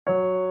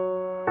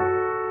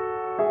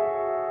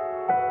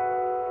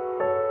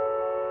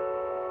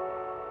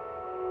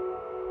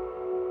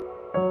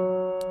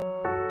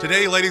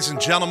Today, ladies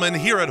and gentlemen,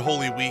 here at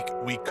Holy Week,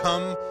 we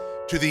come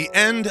to the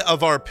end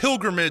of our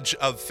pilgrimage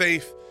of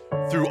faith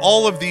through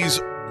all of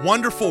these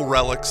wonderful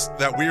relics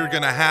that we are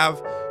going to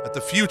have at the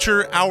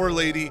future Our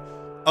Lady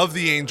of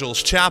the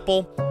Angels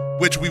Chapel,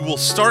 which we will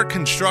start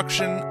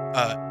construction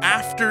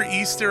after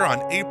Easter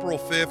on April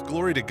 5th.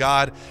 Glory to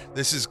God.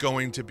 This is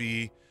going to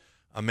be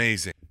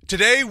amazing.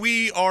 Today,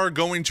 we are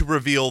going to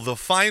reveal the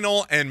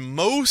final and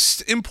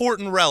most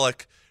important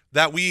relic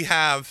that we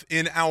have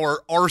in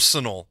our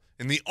arsenal,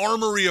 in the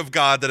armory of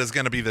God that is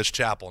going to be this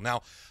chapel.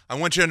 Now, I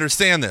want you to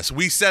understand this.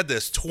 We said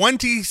this,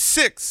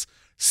 26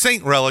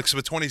 saint relics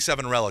with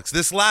 27 relics.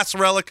 This last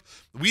relic,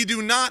 we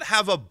do not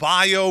have a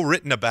bio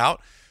written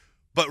about,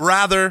 but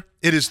rather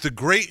it is the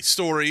great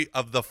story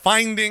of the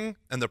finding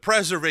and the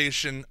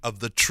preservation of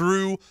the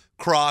true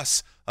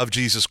cross of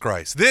Jesus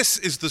Christ. This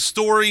is the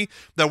story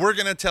that we're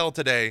going to tell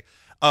today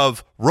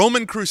of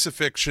Roman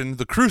crucifixion,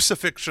 the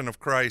crucifixion of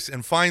Christ,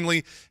 and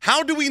finally,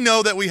 how do we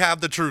know that we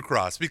have the true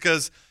cross?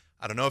 Because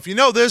I don't know if you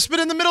know this, but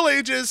in the Middle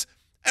Ages,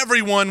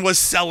 everyone was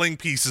selling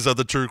pieces of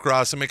the true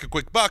cross to make a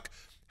quick buck.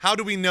 How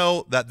do we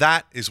know that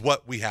that is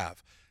what we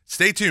have?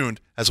 Stay tuned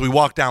as we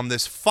walk down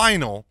this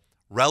final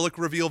relic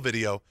reveal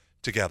video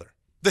together.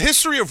 The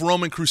history of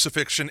Roman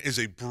crucifixion is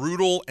a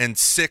brutal and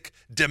sick,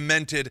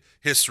 demented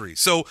history.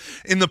 So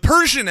in the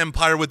Persian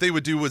Empire, what they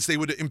would do was they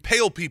would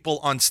impale people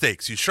on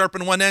stakes. You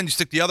sharpen one end, you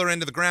stick the other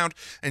end to the ground,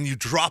 and you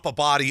drop a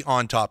body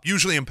on top,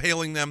 usually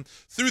impaling them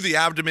through the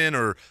abdomen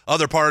or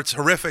other parts.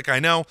 Horrific, I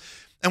know.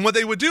 And what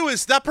they would do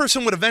is that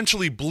person would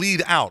eventually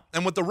bleed out.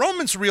 And what the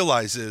Romans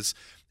realize is,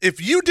 if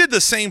you did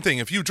the same thing,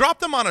 if you dropped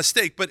them on a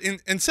stake, but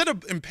instead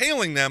of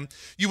impaling them,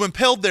 you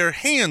impaled their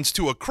hands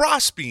to a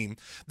crossbeam,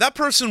 that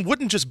person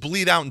wouldn't just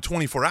bleed out in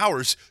 24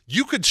 hours.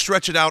 You could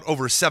stretch it out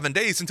over 7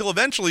 days until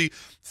eventually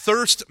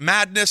thirst,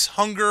 madness,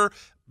 hunger,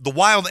 the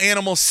wild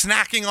animals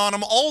snacking on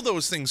them, all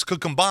those things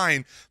could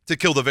combine to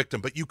kill the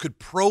victim, but you could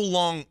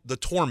prolong the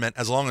torment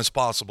as long as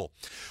possible.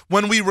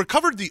 When we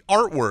recovered the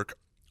artwork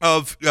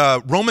of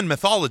Roman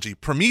mythology,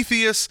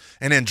 Prometheus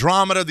and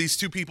Andromeda, these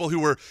two people who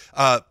were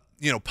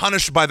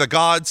punished by the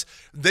gods,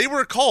 they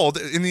were called,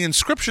 in the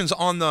inscriptions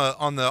on the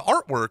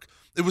artwork,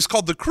 it was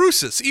called the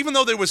crucis, even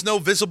though there was no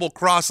visible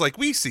cross like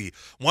we see.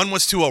 One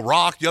was to a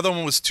rock, the other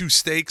one was two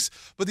stakes.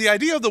 But the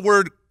idea of the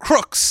word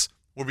crux,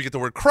 where we get the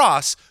word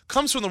cross,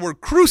 comes from the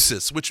word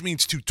crucis, which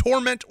means to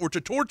torment or to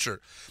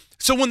torture.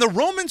 So when the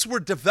Romans were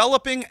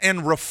developing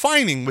and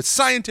refining with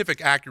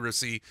scientific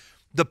accuracy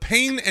the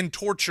pain and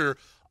torture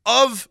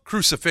of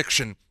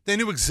crucifixion, they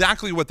knew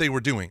exactly what they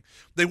were doing.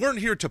 They weren't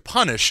here to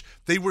punish,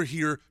 they were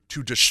here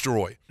to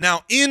destroy.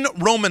 Now, in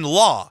Roman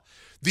law,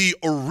 the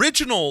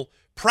original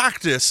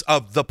practice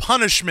of the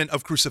punishment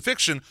of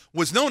crucifixion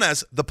was known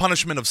as the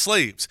punishment of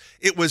slaves.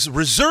 It was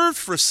reserved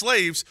for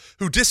slaves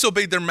who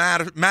disobeyed their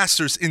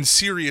masters in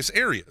serious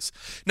areas.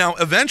 Now,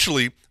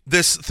 eventually,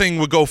 this thing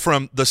would go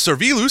from the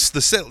servilus,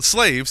 the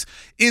slaves,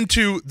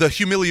 into the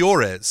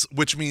humiliores,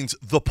 which means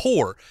the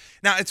poor.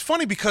 Now, it's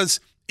funny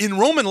because in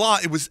Roman law,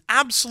 it was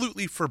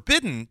absolutely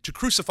forbidden to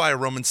crucify a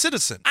Roman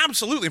citizen.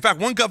 Absolutely. In fact,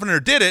 one governor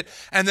did it,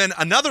 and then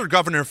another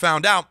governor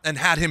found out and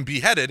had him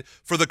beheaded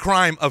for the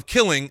crime of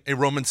killing a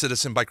Roman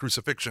citizen by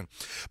crucifixion.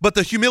 But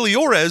the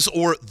humiliores,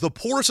 or the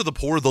poorest of the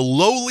poor, the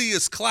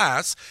lowliest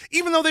class,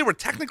 even though they were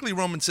technically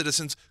Roman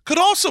citizens, could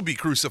also be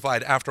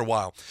crucified after a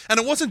while. And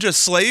it wasn't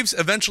just slaves.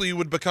 Eventually, you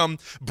would become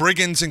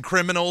brigands and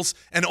criminals,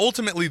 and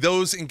ultimately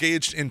those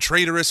engaged in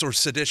traitorous or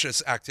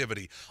seditious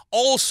activity.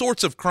 All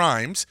sorts of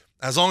crimes,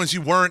 as long as you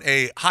weren't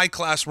a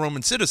high-class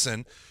Roman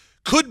citizen,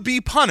 could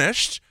be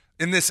punished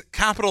in this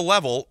capital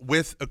level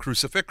with a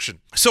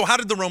crucifixion. So how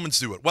did the Romans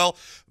do it? Well,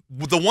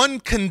 the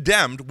one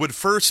condemned would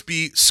first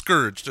be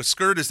scourged. A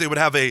scourge is they would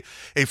have a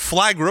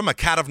flagrum, a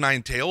cat of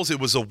nine tails. It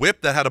was a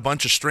whip that had a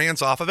bunch of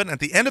strands off of it. And at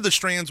the end of the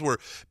strands were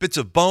bits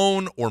of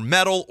bone or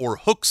metal or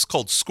hooks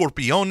called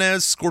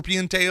scorpiones,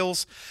 scorpion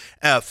tails,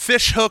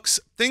 fish hooks,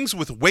 things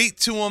with weight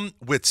to them,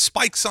 with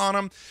spikes on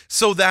them,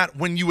 so that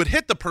when you would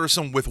hit the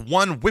person with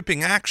one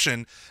whipping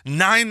action,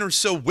 9 or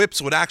so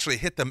whips would actually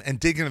hit them and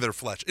dig into their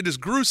flesh. It is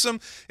gruesome,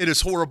 it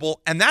is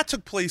horrible, and that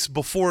took place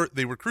before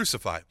they were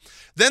crucified.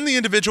 Then the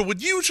individual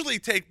would usually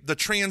take the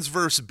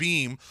transverse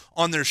beam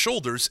on their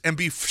shoulders and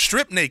be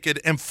stripped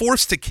naked and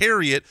forced to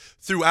carry it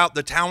throughout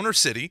the town or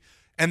city,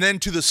 and then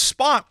to the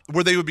spot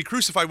where they would be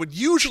crucified would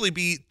usually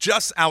be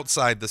just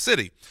outside the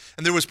city.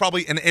 And there was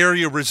probably an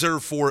area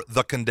reserved for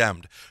the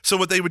condemned. So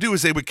what they would do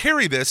is they would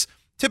carry this,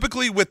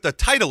 typically with the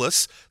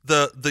titulus,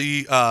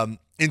 the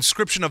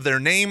inscription of their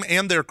name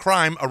and their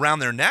crime around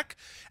their neck.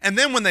 And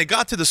then when they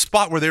got to the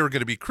spot where they were going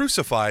to be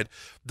crucified,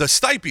 the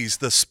stipes,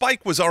 the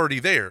spike was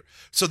already there.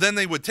 So then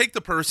they would take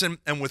the person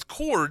and with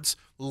cords,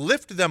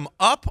 lift them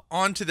up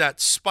onto that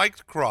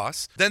spiked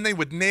cross. Then they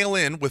would nail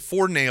in with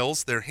 4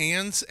 nails their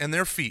hands and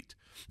their feet.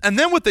 And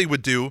then what they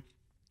would do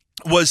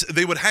was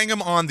they would hang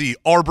them on the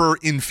arbor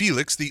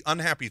infélix, the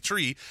unhappy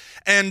tree,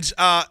 and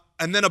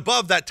then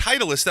above that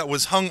titulus that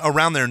was hung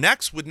around their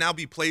necks would now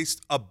be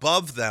placed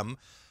above them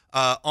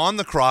on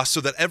the cross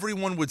so that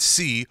everyone would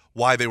see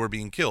why they were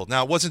being killed.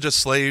 Now, it wasn't just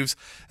slaves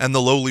and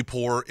the lowly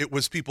poor. It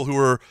was people who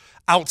were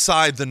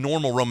outside the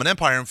normal Roman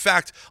Empire. In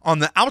fact, on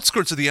the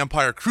outskirts of the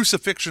empire,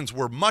 crucifixions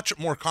were much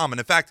more common.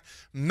 In fact,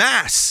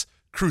 mass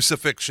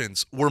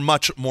crucifixions were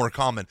much more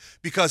common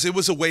because it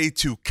was a way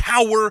to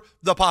cower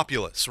the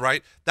populace,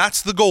 right?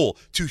 That's the goal,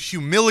 to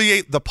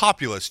humiliate the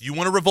populace. You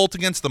want to revolt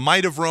against the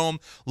might of Rome?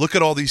 Look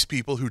at all these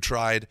people who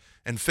tried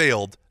and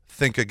failed.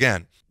 Think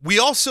again. We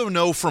also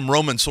know from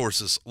Roman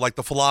sources like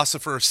the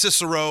philosopher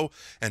Cicero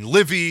and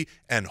Livy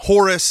and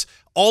Horace,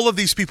 all of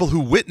these people who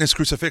witnessed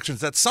crucifixions,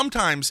 that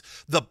sometimes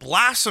the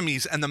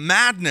blasphemies and the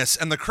madness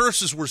and the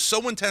curses were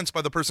so intense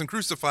by the person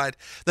crucified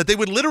that they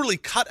would literally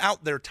cut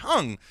out their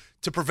tongue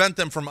to prevent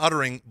them from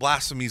uttering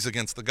blasphemies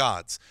against the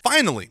gods.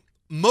 Finally,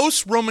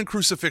 most Roman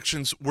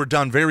crucifixions were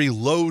done very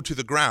low to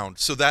the ground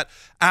so that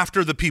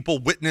after the people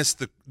witnessed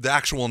the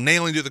actual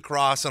nailing to the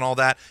cross and all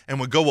that and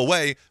would go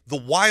away, the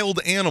wild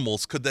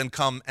animals could then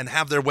come and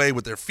have their way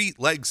with their feet,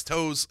 legs,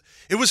 toes.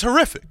 It was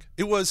horrific.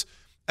 It was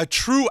a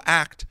true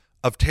act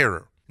of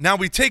terror. Now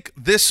we take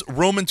this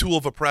Roman tool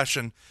of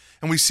oppression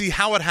and we see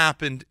how it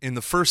happened in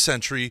the first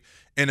century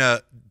in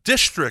a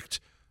district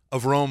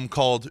of Rome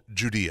called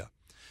Judea.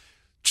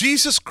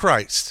 Jesus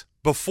Christ,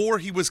 before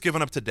he was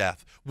given up to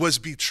death, was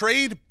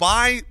betrayed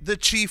by the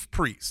chief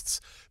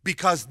priests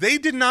because they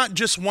did not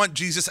just want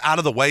Jesus out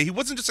of the way. He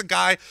wasn't just a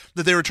guy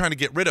that they were trying to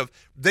get rid of.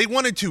 They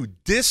wanted to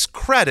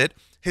discredit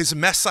his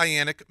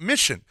messianic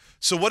mission.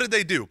 So what did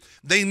they do?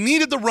 They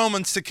needed the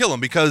Romans to kill him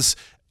because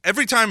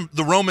every time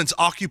the Romans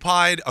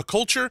occupied a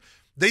culture,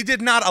 they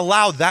did not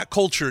allow that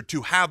culture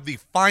to have the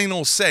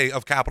final say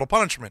of capital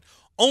punishment.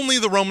 Only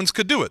the Romans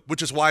could do it,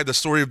 which is why the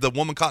story of the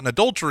woman caught in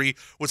adultery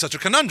was such a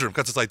conundrum,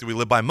 because it's like, do we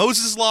live by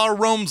Moses' law or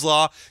Rome's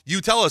law?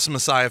 You tell us,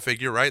 Messiah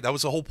figure, right? That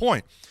was the whole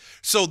point.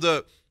 So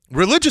the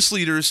religious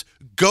leaders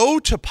go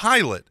to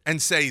Pilate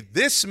and say,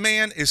 this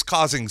man is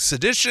causing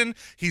sedition.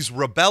 He's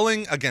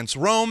rebelling against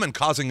Rome and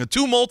causing a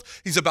tumult.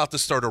 He's about to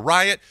start a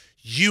riot.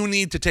 You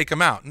need to take him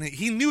out. And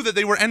he knew that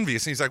they were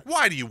envious. And he's like,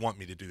 why do you want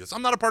me to do this?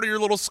 I'm not a part of your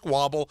little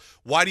squabble.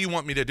 Why do you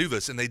want me to do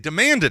this? And they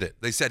demanded it.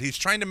 They said, he's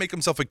trying to make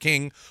himself a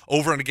king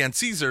over and against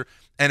Caesar.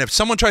 And if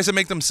someone tries to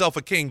make themselves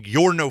a king,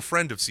 you're no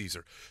friend of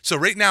Caesar. So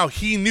right now,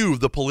 he knew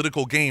the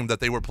political game that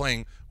they were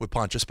playing with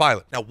Pontius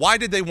Pilate. Now, why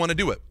did they want to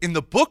do it? In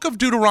the book of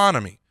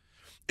Deuteronomy,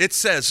 it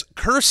says,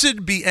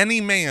 cursed be any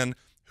man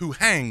who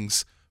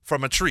hangs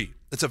from a tree.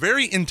 It's a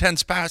very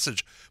intense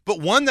passage, but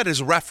one that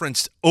is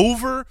referenced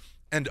over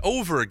and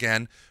over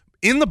again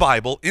in the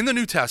Bible, in the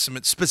New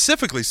Testament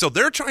specifically. So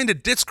they're trying to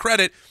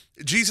discredit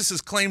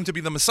Jesus' claim to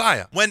be the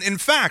Messiah, when in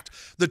fact,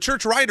 the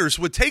church writers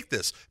would take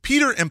this,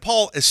 Peter and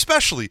Paul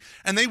especially,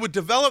 and they would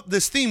develop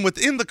this theme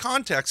within the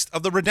context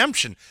of the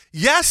redemption.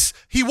 Yes,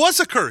 he was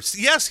a curse.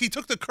 Yes, he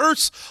took the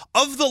curse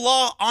of the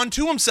law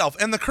onto himself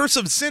and the curse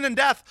of sin and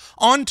death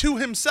onto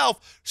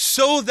himself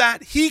so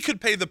that he could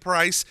pay the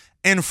price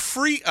and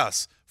free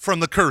us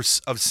from the curse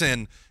of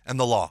sin and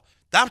the law.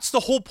 That's the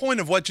whole point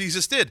of what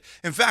Jesus did.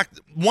 In fact,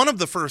 one of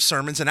the first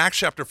sermons in Acts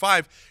chapter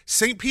 5,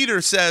 St.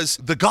 Peter says,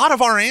 the God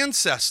of our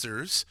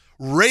ancestors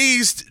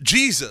raised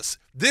Jesus,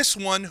 this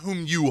one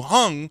whom you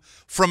hung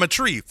from a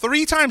tree.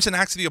 3 times in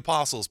Acts of the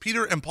Apostles,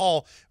 Peter and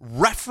Paul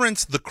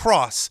reference the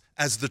cross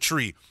as the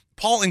tree.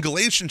 Paul in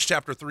Galatians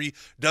chapter 3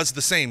 does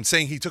the same,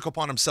 saying he took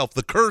upon himself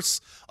the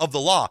curse of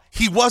the law.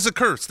 He was a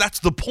curse. That's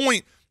the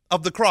point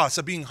of the cross,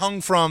 of being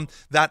hung from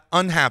that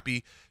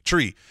unhappy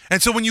tree.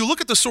 And so when you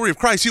look at the story of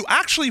Christ, you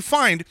actually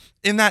find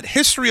in that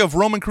history of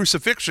Roman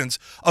crucifixions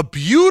a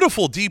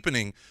beautiful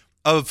deepening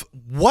of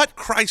what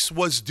Christ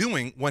was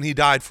doing when he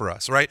died for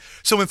us, right?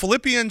 So in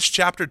Philippians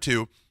chapter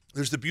 2,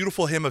 there's the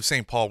beautiful hymn of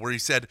St. Paul where he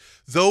said,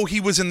 though he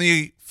was in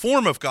the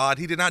form of God,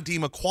 he did not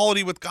deem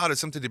equality with God as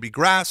something to be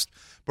grasped,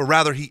 but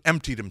rather he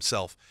emptied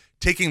himself,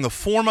 taking the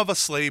form of a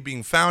slave,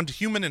 being found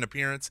human in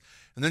appearance.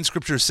 And then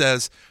scripture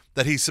says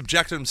that he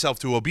subjected himself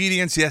to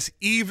obedience, yes,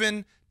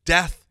 even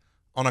death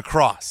on a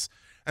cross.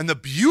 And the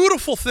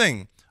beautiful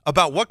thing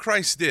about what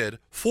Christ did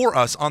for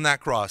us on that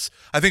cross,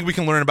 I think we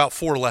can learn about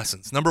 4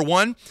 lessons. Number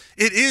 1,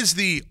 it is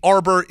the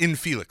arbor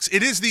infelix.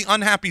 It is the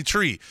unhappy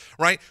tree,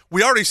 right?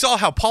 We already saw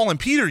how Paul and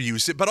Peter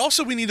used it, but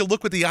also we need to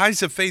look with the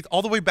eyes of faith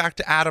all the way back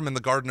to Adam in the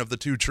Garden of the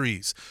 2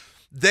 trees.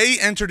 They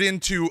entered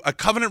into a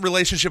covenant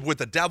relationship with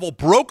the devil,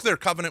 broke their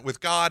covenant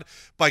with God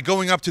by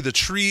going up to the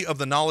tree of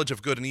the knowledge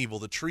of good and evil,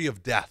 the tree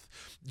of death.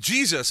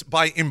 Jesus,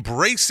 by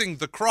embracing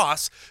the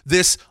cross,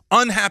 this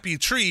unhappy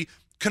tree,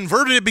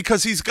 converted it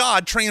because he's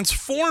God,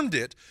 transformed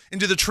it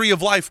into the tree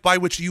of life by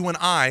which you and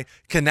I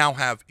can now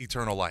have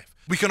eternal life.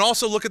 We can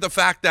also look at the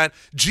fact that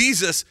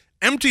Jesus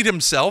emptied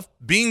himself,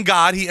 being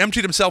God, he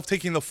emptied himself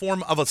taking the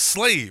form of a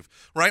slave,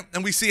 right?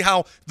 And we see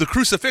how the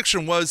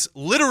crucifixion was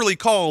literally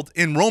called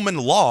in Roman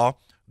law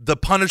the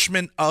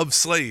punishment of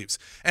slaves,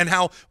 and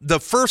how the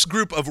first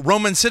group of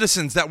Roman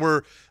citizens that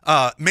were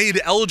made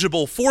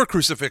eligible for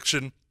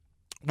crucifixion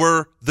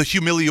were the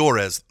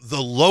humiliores,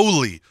 the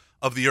lowly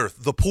of the earth,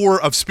 the poor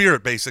of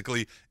spirit,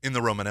 basically, in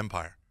the Roman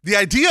Empire. The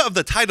idea of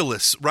the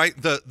titleist, right?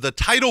 The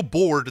title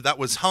board that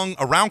was hung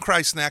around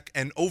Christ's neck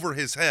and over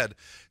his head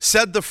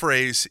said the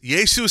phrase,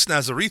 Jesus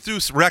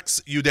Nazarethus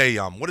Rex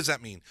Judeam. What does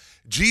that mean?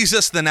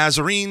 Jesus the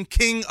Nazarene,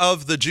 King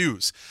of the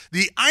Jews.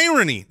 The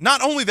irony,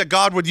 not only that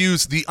God would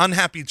use the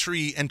unhappy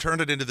tree and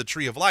turn it into the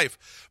tree of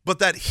life, but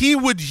that he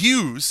would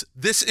use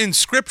this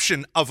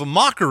inscription of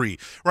mockery,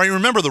 right?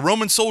 Remember, the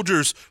Roman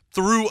soldiers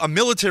threw a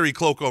military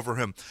cloak over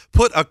him,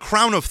 put a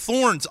crown of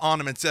thorns on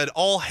him and said,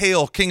 "All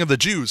hail, King of the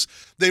Jews."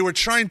 They were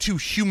trying to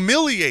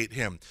humiliate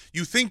him.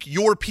 You think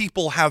your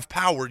people have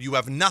power. You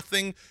have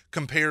nothing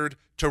compared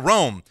to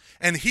Rome.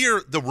 And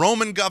here, the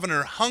Roman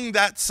governor hung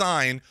that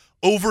sign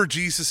over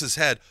Jesus'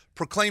 head,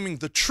 proclaiming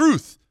the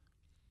truth,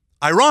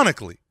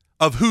 ironically,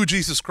 of who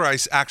Jesus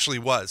Christ actually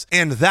was,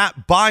 and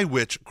that by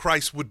which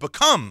Christ would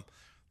become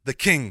the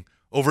king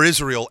over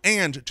Israel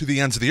and to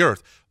the ends of the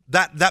earth.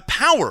 That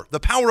power,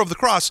 the power of the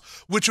cross,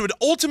 which would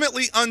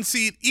ultimately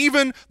unseat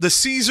even the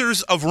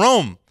Caesars of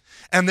Rome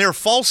and their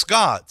false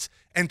gods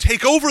and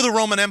take over the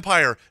Roman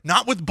Empire,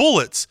 not with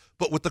bullets,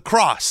 but with the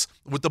cross,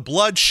 with the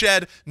blood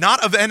shed,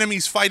 not of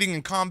enemies fighting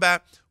in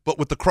combat, but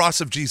with the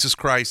cross of Jesus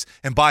Christ,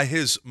 and by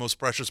his most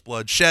precious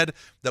blood shed,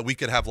 that we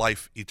could have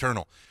life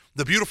eternal.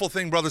 The beautiful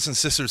thing, brothers and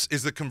sisters,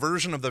 is the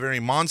conversion of the very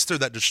monster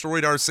that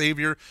destroyed our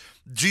Savior.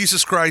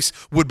 Jesus Christ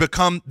would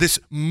become this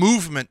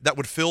movement that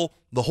would fill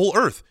the whole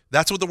earth.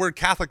 That's what the word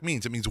Catholic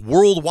means. It means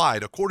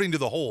worldwide, according to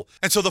the whole.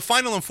 And so the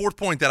final and fourth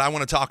point that I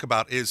want to talk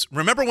about is,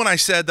 remember when I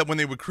said that when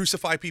they would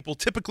crucify people,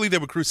 typically they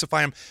would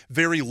crucify them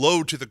very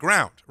low to the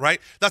ground,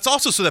 right? That's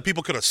also so that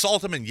people could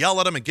assault them and yell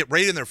at them and get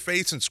right in their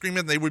face and scream at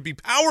them. They would be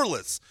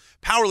powerless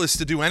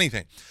to do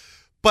anything.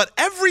 But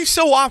every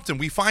so often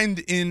we find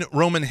in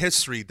Roman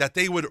history that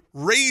they would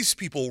raise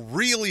people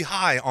really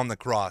high on the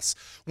cross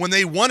when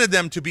they wanted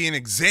them to be an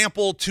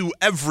example to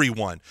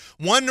everyone.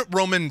 One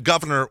Roman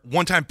governor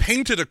one time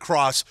painted a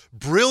cross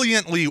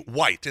brilliantly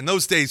white. In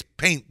those days,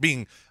 paint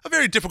being a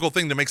very difficult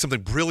thing to make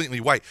something brilliantly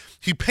white.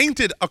 He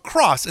painted a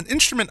cross, an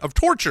instrument of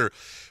torture,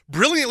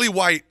 brilliantly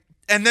white,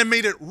 and then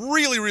made it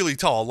really, really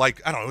tall.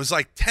 Like, I don't know, it was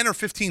like 10 or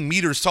 15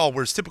 meters tall,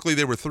 whereas typically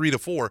they were 3 to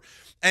 4.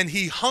 And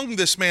he hung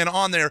this man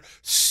on there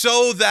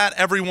so that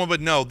everyone would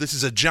know this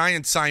is a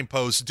giant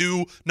signpost,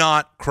 do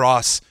not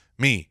cross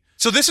me.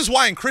 So this is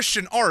why in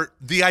Christian art,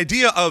 the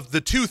idea of the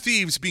two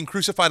thieves being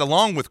crucified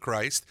along with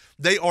Christ,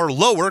 they are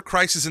lower,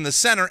 Christ is in the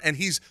center, and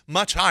he's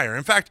much higher.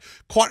 In fact,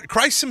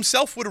 Christ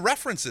himself would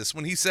reference this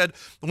when he said,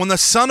 when the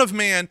Son of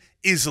Man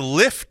is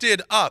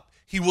lifted up,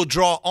 he will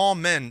draw all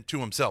men to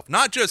himself.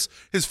 Not just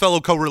his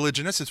fellow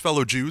co-religionists, his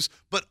fellow Jews,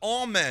 but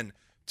all men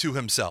to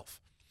himself.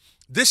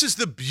 This is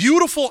the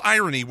beautiful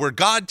irony where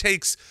God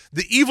takes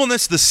the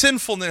evilness, the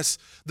sinfulness,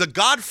 the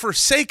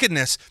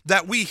God-forsakenness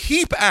that we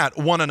heap at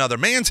one another.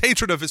 Man's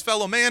hatred of his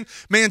fellow man,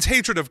 man's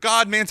hatred of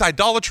God, man's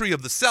idolatry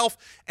of the self,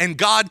 and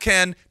God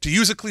can, to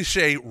use a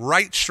cliche,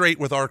 right straight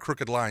with our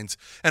crooked lines.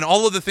 And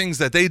all of the things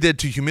that they did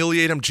to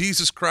humiliate him,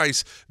 Jesus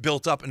Christ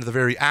built up into the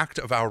very act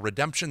of our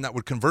redemption that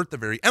would convert the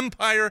very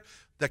empire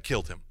that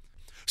killed him.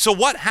 So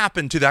what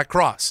happened to that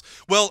cross?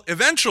 Well,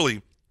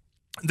 eventually,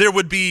 there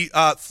would be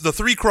the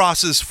 3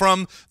 crosses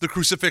from the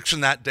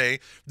crucifixion that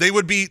day. They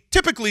would be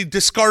typically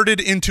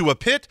discarded into a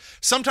pit.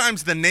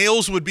 Sometimes the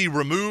nails would be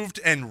removed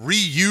and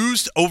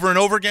reused over and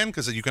over again,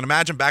 because you can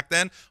imagine back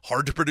then,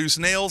 hard to produce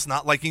nails,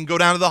 not like you can go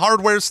down to the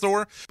hardware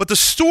store. But the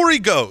story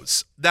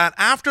goes that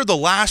after the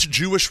last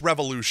Jewish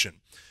revolution,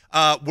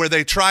 where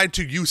they tried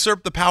to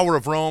usurp the power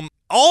of Rome,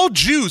 all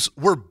Jews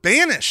were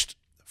banished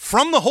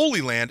from the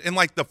Holy Land in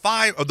like the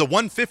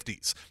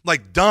 150s,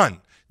 like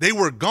done. They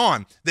were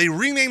gone. They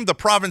renamed the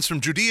province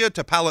from Judea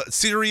to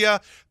Syria,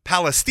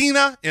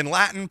 Palestina, in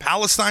Latin,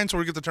 Palestine, so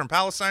we get the term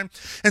Palestine.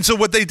 And so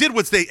what they did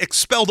was they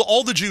expelled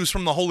all the Jews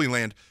from the Holy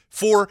Land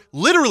for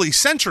literally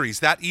centuries.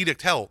 That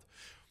edict held.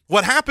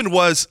 What happened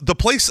was the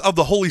place of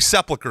the Holy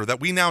Sepulchre that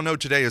we now know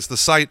today as the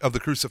site of the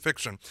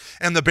crucifixion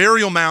and the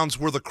burial mounds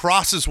where the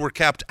crosses were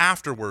kept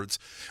afterwards.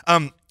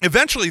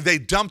 Eventually, they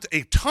dumped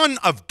a ton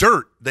of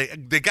dirt.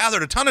 They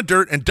gathered a ton of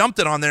dirt and dumped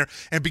it on there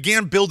and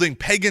began building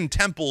pagan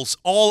temples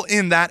all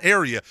in that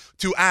area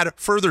to add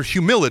further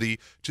humility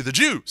to the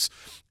Jews.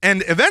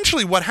 And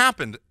eventually what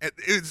happened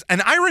is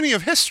an irony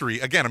of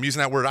history. Again, I'm using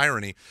that word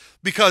irony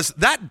because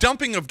that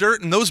dumping of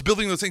dirt and those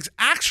building those things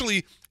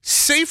actually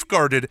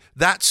safeguarded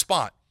that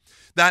spot.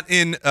 That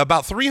in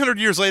about 300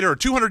 years later or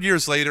 200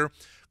 years later,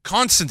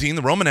 Constantine,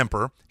 the Roman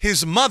emperor,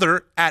 his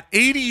mother, at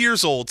 80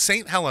 years old,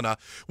 St. Helena,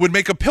 would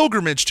make a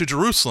pilgrimage to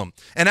Jerusalem.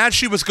 And as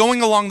she was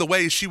going along the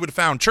way, she would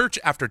found church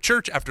after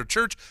church after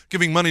church,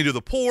 giving money to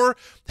the poor,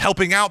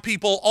 helping out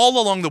people,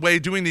 all along the way,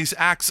 doing these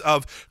acts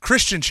of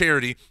Christian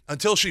charity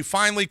until she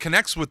finally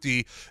connects with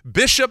the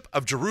bishop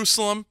of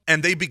Jerusalem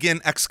and they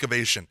begin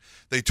excavation.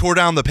 They tore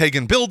down the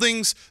pagan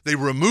buildings, they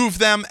removed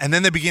them, and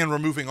then they began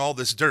removing all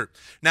this dirt.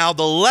 Now,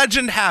 the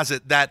legend has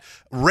it that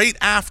right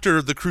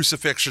after the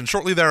crucifixion,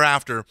 shortly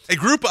thereafter, a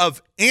group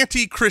of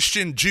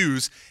anti-Christian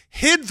Jews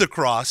hid the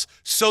cross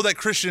so that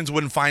Christians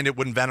wouldn't find it,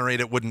 wouldn't venerate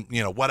it, wouldn't,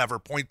 whatever,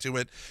 point to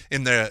it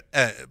in the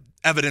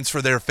evidence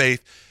for their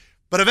faith.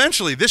 But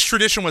eventually, this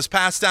tradition was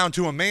passed down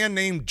to a man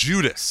named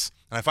Judas.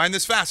 And I find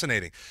this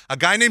fascinating. A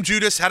guy named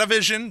Judas had a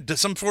vision,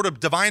 some sort of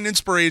divine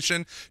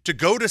inspiration to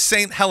go to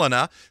St.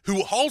 Helena,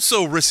 who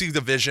also received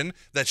a vision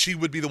that she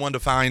would be the one to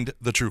find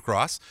the true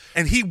cross.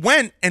 And he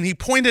went and he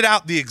pointed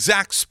out the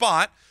exact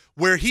spot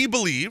where he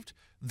believed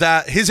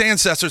that his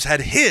ancestors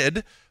had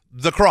hid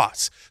the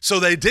cross.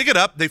 So they dig it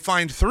up, they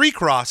find 3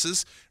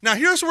 crosses. Now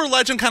here's where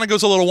legend kind of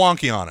goes a little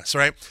wonky on us,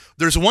 right?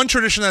 There's one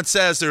tradition that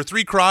says there are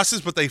 3 crosses,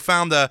 but they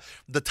found the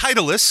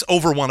Titulus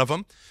over one of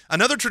them.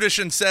 Another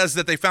tradition says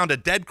that they found a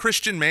dead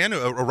Christian man,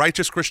 a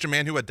righteous Christian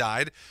man who had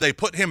died. They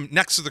put him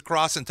next to the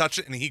cross and touched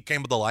it, and he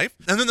came to life.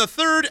 And then the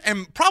third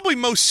and probably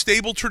most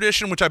stable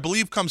tradition, which I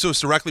believe comes to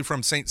us directly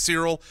from St.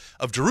 Cyril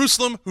of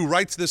Jerusalem, who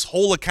writes this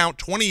whole account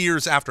 20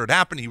 years after it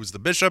happened. He was the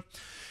bishop.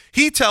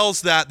 He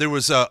tells that there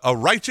was a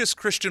righteous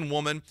Christian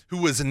woman who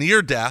was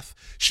near death.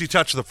 She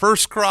touched the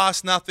first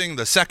cross, nothing.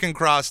 The second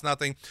cross,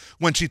 nothing.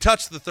 When she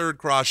touched the third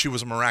cross, she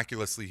was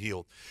miraculously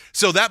healed.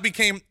 So that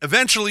became,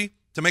 eventually,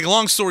 to make a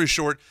long story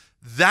short,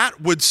 that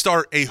would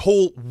start a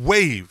whole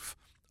wave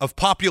of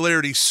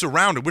popularity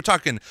surrounded. We're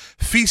talking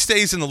feast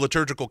days in the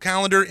liturgical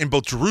calendar in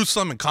both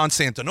Jerusalem and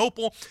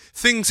Constantinople,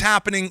 things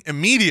happening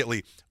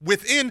immediately.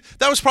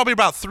 That was probably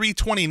about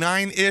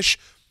 329-ish.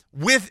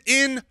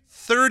 Within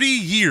 30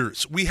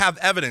 years, we have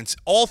evidence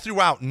all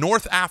throughout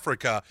North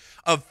Africa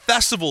of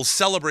festivals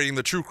celebrating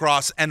the true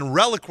cross and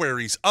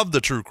reliquaries of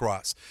the true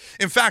cross.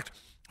 In fact,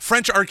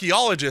 French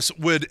archaeologists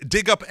would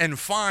dig up and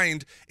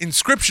find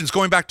inscriptions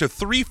going back to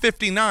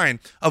 359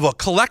 of a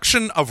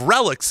collection of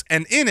relics,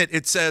 and in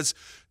it says,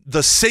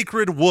 the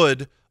sacred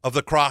wood of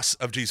the cross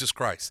of Jesus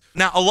Christ.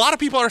 Now, a lot of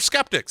people are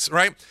skeptics,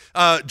 right?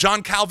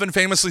 John Calvin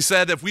famously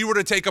said, if we were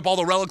to take up all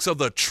the relics of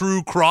the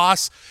true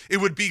cross, it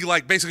would be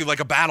basically like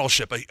a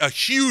battleship, a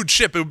huge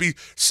ship. It would be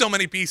so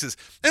many pieces.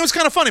 And it was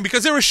kind of funny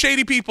because there were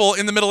shady people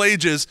in the Middle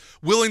Ages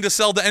willing to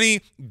sell to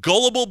any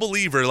gullible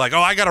believer, like, oh,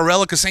 I got a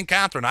relic of St.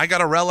 Catherine. I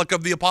got a relic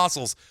of the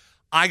apostles.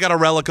 I got a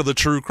relic of the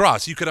true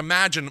cross. You could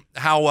imagine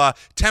how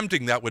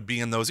tempting that would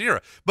be in those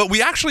era. But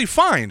we actually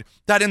find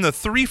that in the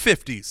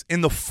 350s,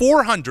 in the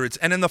 400s,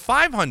 and in the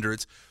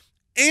 500s,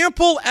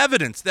 ample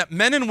evidence that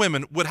men and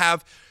women would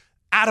have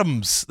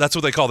atoms, that's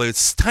what they call it,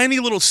 it's tiny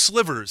little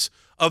slivers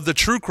of the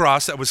true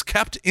cross that was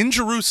kept in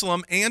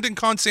Jerusalem and in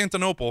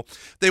Constantinople.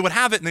 They would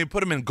have it and they would put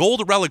them in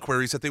gold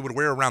reliquaries that they would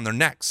wear around their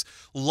necks.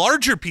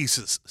 Larger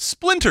pieces,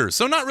 splinters,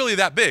 so not really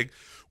that big,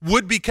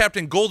 would be kept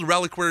in gold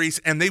reliquaries,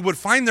 and they would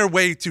find their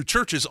way to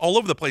churches all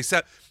over the place.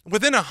 That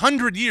within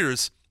 100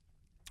 years,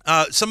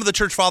 some of the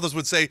church fathers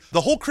would say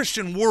the whole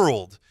Christian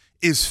world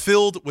is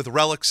filled with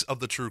relics of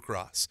the true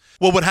cross.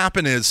 What would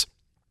happen is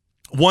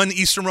one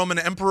Eastern Roman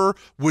emperor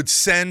would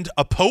send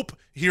a pope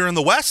here in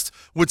the West,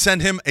 would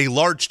send him a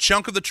large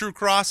chunk of the true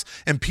cross,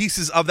 and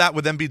pieces of that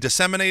would then be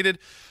disseminated.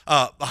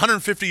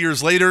 150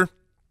 years later,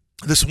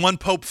 this one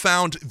pope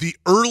found the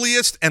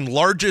earliest and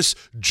largest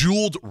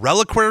jeweled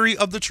reliquary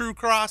of the true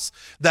cross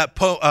that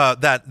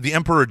the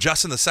Emperor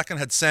Justin II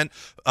had sent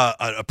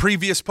a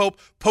previous pope,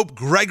 Pope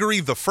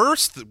Gregory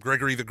I,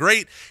 Gregory the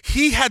Great.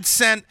 He had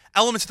sent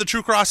elements of the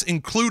true cross,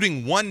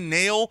 including one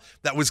nail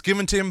that was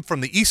given to him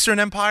from the Eastern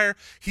Empire.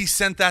 He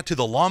sent that to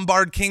the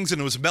Lombard kings, and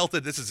it was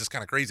melted. This is just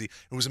kind of crazy.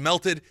 It was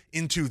melted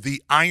into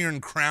the Iron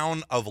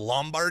Crown of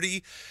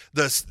Lombardy.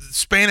 The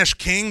Spanish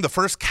king, the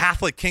first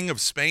Catholic king of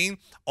Spain,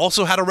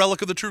 also had a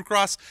relic of the true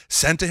cross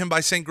sent to him by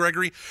St.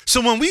 Gregory.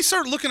 So when we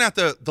start looking at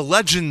the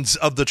legends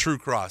of the true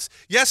cross,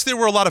 yes, there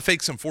were a lot of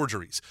fakes and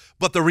forgeries,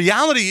 but the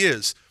reality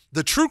is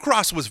the true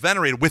cross was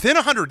venerated within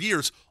 100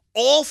 years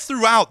all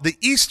throughout the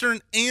Eastern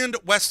and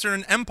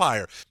Western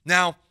Empire.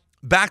 Now,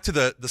 back to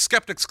the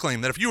skeptics' claim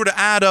that if you were to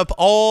add up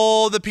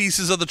all the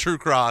pieces of the true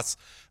cross,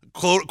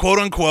 quote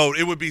unquote,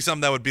 it would be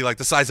something that would be like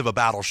the size of a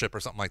battleship or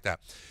something like that.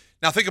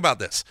 Now, think about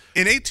this.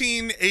 In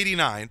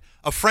 1889,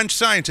 a French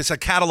scientist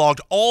had cataloged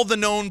all the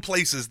known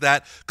places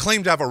that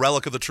claimed to have a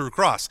relic of the true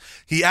cross.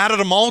 He added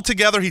them all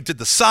together. He did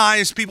the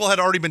size. People had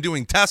already been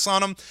doing tests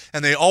on them,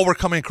 and they all were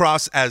coming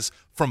across as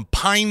from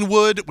pine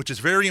wood, which is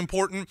very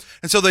important.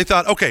 And so they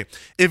thought, okay,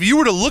 if you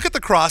were to look at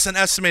the cross and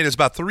estimate it's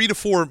about 3 to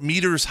 4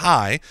 meters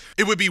high,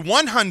 it would be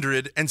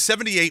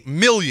 178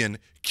 million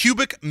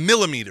cubic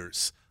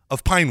millimeters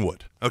of pine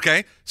wood,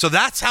 okay? So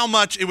that's how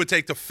much it would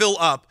take to fill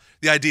up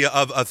the idea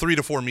of a 3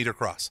 to 4 meter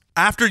cross.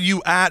 After he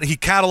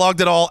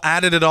cataloged it all,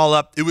 added it all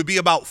up, it would be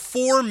about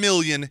 4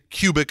 million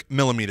cubic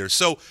millimeters.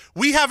 So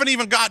we haven't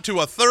even got to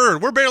a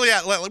third. We're barely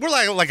at,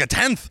 we're like a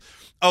tenth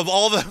of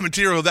all the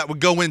material that would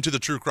go into the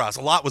true cross.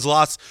 A lot was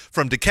lost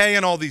from decay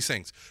and all these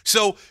things.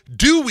 So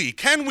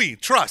can we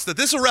trust that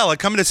this relic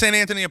coming to St.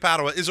 Anthony of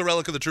Padua is a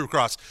relic of the true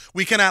cross?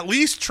 We can at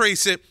least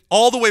trace it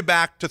all the way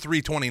back to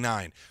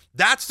 329.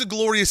 That's the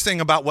glorious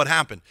thing about what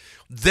happened.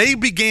 They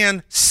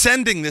began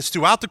sending this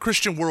throughout the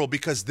Christian world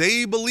because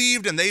they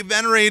believed and they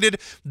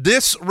venerated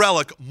this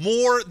relic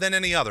more than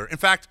any other. In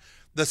fact,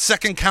 the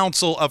Second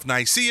Council of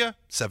Nicaea,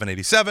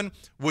 787,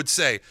 would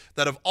say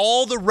that of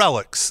all the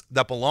relics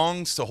that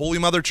belongs to Holy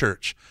Mother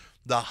Church,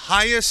 the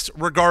highest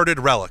regarded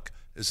relic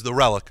is the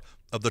relic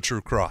of the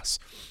true cross.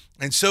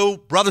 And so,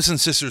 brothers and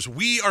sisters,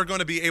 we are going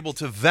to be able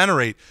to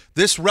venerate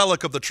this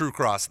relic of the true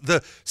cross,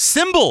 the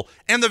symbol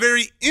and the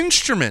very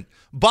instrument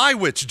by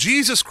which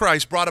Jesus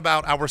Christ brought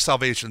about our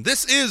salvation.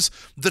 This is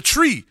the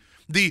tree,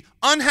 the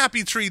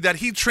unhappy tree that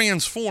he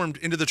transformed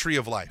into the tree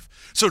of life.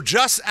 So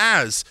just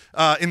as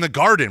in the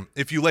garden,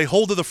 if you lay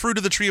hold of the fruit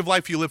of the tree of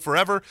life, you live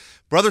forever.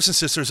 Brothers and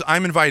sisters,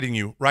 I'm inviting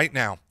you right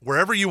now,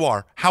 wherever you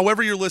are,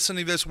 however you're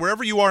listening to this,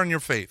 wherever you are in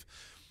your faith,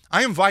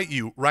 I invite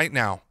you right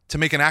now to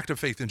make an act of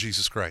faith in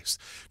Jesus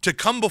Christ, to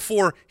come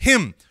before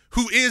him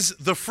who is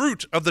the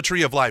fruit of the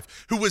tree of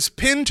life, who was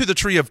pinned to the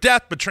tree of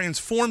death, but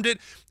transformed it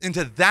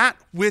into that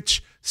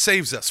which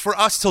saves us, for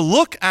us to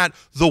look at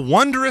the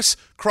wondrous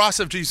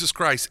cross of Jesus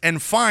Christ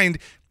and find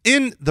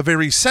in the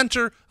very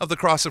center of the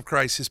cross of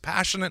Christ his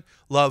passionate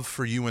love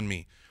for you and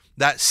me.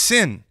 That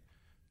sin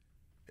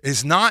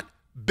is not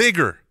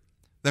bigger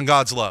than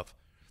God's love.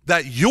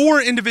 That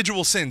your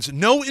individual sins,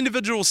 no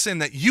individual sin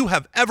that you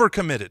have ever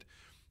committed,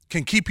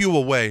 can keep you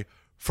away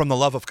from the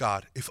love of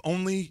God, if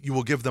only you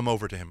will give them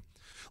over to him.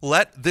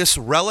 Let this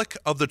relic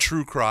of the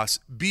true cross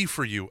be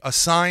for you a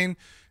sign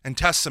and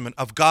testament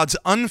of God's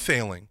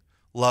unfailing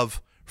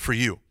love for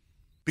you.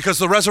 Because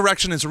the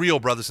resurrection is real,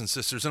 brothers and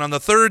sisters. And on the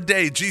third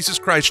day, Jesus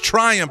Christ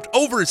triumphed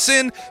over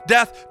sin,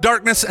 death,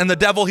 darkness, and the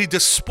devil. He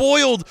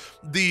despoiled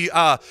the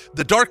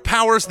dark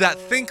powers that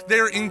think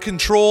they're in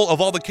control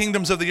of all the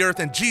kingdoms of the earth.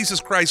 And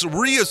Jesus Christ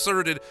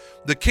reasserted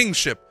the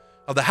kingship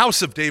of the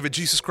house of David.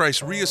 Jesus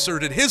Christ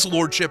reasserted his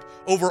lordship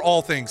over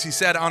all things. He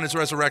said on his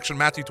resurrection,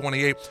 Matthew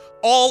 28,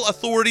 all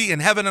authority in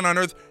heaven and on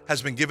earth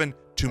has been given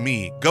to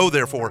me. Go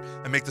therefore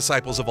and make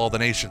disciples of all the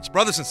nations.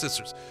 Brothers and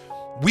sisters,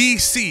 we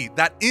see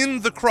that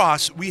in the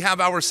cross, we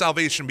have our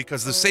salvation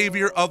because the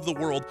Savior of the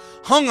world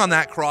hung on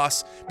that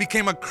cross,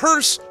 became a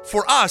curse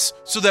for us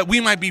so that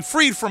we might be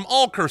freed from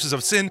all curses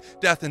of sin,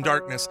 death, and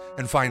darkness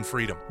and find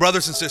freedom.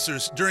 Brothers and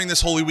sisters, during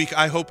this Holy Week,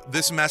 I hope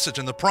this message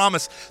and the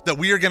promise that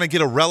we are going to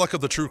get a relic of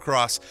the true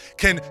cross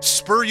can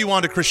spur you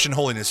on to Christian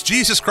holiness.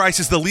 Jesus Christ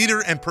is the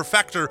leader and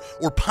perfecter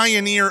or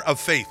pioneer of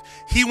faith.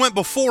 He went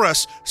before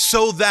us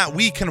so that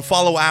we can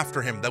follow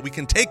after him, that we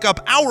can take up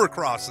our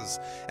crosses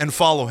and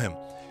follow him.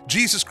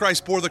 Jesus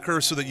Christ bore the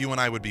curse so that you and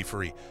I would be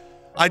free.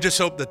 I just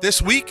hope that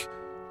this week,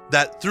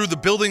 that through the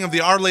building of the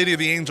Our Lady of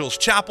the Angels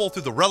Chapel,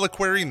 through the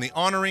reliquary and the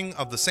honoring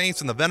of the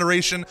saints and the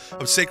veneration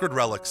of sacred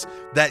relics,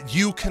 that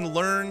you can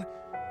learn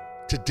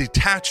to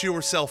detach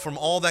yourself from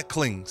all that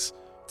clings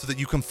so that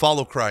you can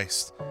follow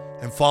Christ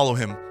and follow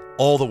him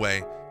all the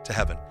way to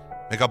heaven.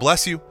 May God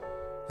bless you.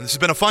 And this has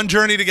been a fun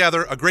journey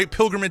together, a great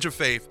pilgrimage of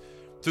faith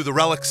through the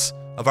relics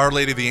of Our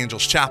Lady of the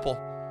Angels Chapel.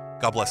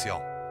 God bless you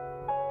all.